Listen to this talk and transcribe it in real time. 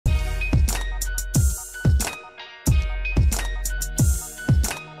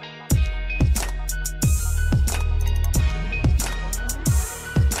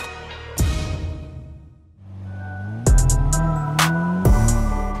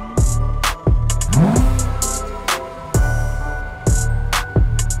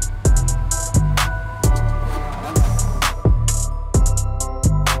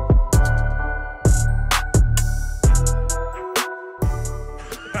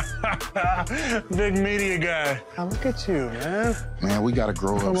Big media guy. Oh, look at you, man. Man, we gotta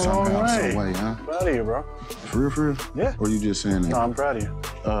grow up somehow, some way, huh? Proud of you, bro. For real, for real? Yeah. Or you just saying that? No, I'm proud of you.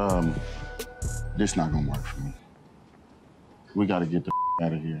 This not gonna work for me. We gotta get the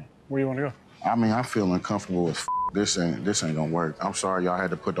out of here. Where you want to go? I mean, I feel uncomfortable as this ain't gonna work. I'm sorry y'all had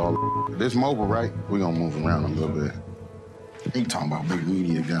to put all this mobile, right? We gonna move around a little bit. He talking about big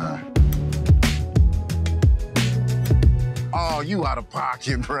media guy. Oh, you out of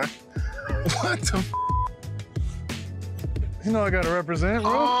pocket, bruh. What the You know I gotta represent,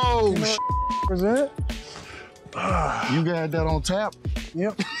 bro. Oh, you know represent? You got that on tap?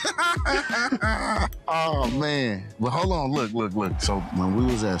 Yep. Oh, man. Well, hold on, look. So when we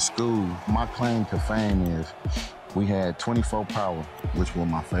was at school, my claim to fame is we had 24 power, which was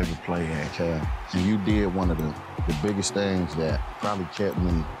my favorite play at Cal. And you did one of the biggest things that probably kept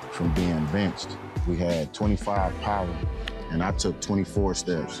me from being benched. We had 25 power, and I took 24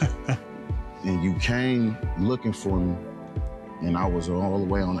 steps. And you came looking for me, and I was all the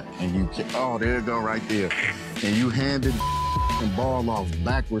way on it. And you, oh, there you go right there. And you handed the ball off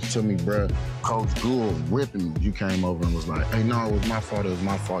backwards to me, bruh. Coach Gould ripping me. You came over and was like, hey, no, it was my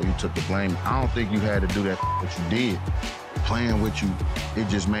fault, you took the blame. I don't think you had to do that, but you did. Playing with you, it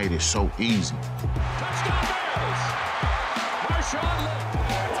just made it so easy. Touchdown Bears! Marshawn Lynch.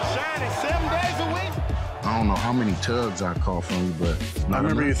 Shining 7 days a week. I don't know how many tugs I caught from you, but I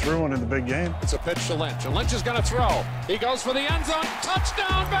remember you threw one in the big game. It's a pitch to Lynch, and Lynch is going to throw. He goes for the end zone.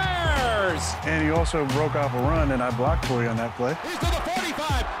 Touchdown Bears! And you also broke off a run, and I blocked for you on that play. He's to the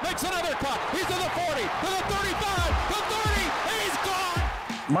 45, makes another cut. He's to the 40, to the 35, the 30. He's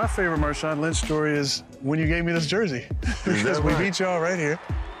gone! My favorite Marshawn Lynch story is when you gave me this jersey. Because we beat y'all right here.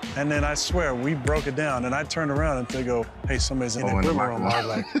 And then I swear, we broke it down, and I turned around and they go, hey, somebody's in the equipment room. I was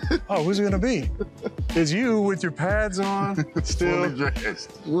like, oh, who's it gonna be? It's you with your pads on, still. Fully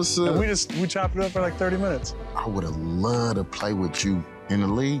dressed. What's up? And we chopped it up for like 30 minutes. I would have loved to play with you in the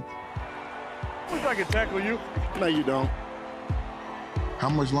league. Wish I could tackle you. No, you don't. How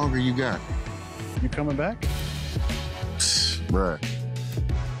much longer you got? You coming back? Bruh.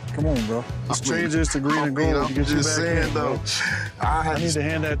 Come on, bro. Strangers to green and gold. I'm just saying, though. I need to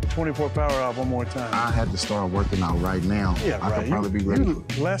hand that 24 power off one more time. I had to start working out right now. Yeah, I right. could probably be ready.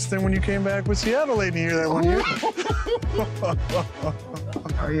 Less than when you came back with Seattle late in the year that one year.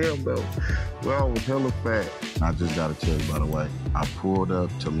 I am, though. Well, I was hella fat. I just got to tell you, by the way, I pulled up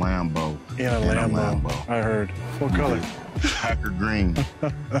to Lambeau. Yeah, Lambeau. I heard. What color? Hacker green.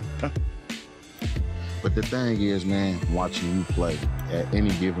 But the thing is, man, watching you play at any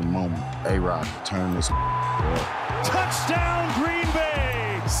given moment, A-Rod turn this up. Touchdown Green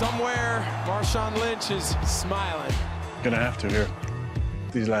Bay! Somewhere, Marshawn Lynch is smiling. Gonna have to here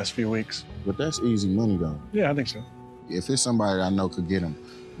these last few weeks. But that's easy money, though. Yeah, I think so. If it's somebody that I know could get him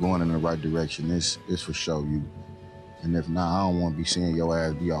going in the right direction, it's for sure you. And if not, I don't want to be seeing your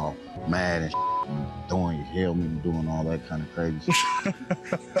ass be all mad and throwing your helmet and doing all that kind of crazy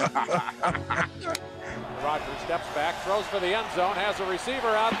Rodgers steps back, throws for the end zone, has a receiver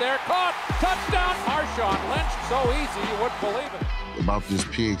out there, caught, touchdown, Marshawn Lynch, so easy you wouldn't believe it. About this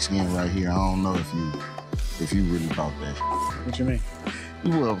pigskin right here, I don't know if you really bought that. What you mean?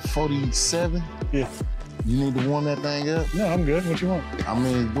 You were 47? Yeah. You need to warm that thing up? No, I'm good. What you want? I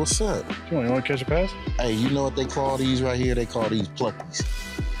mean, what's up? You want to catch a pass? Hey, you know what they call these right here? They call these pluckies.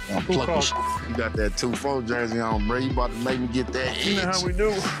 You got that 2-4 jersey on, bro. You about to make me get that itch. You know how we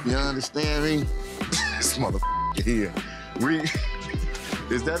do. You understand me? This motherfucker here.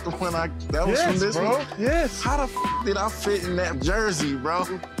 Is that the one that was from this bro. one? Yes. How the did I fit in that jersey, bro? I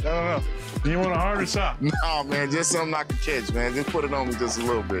don't know. Do you want a harder sock? No, man, just something I can catch, man. Just put it on me just a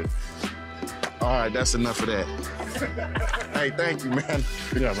little bit. All right, that's enough of that. Hey, thank you, man.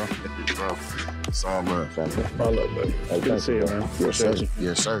 Yeah, bro. Bro, it's all love. I love it. Good to see you, man. Yes, sir.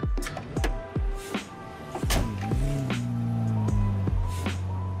 Yes, sir.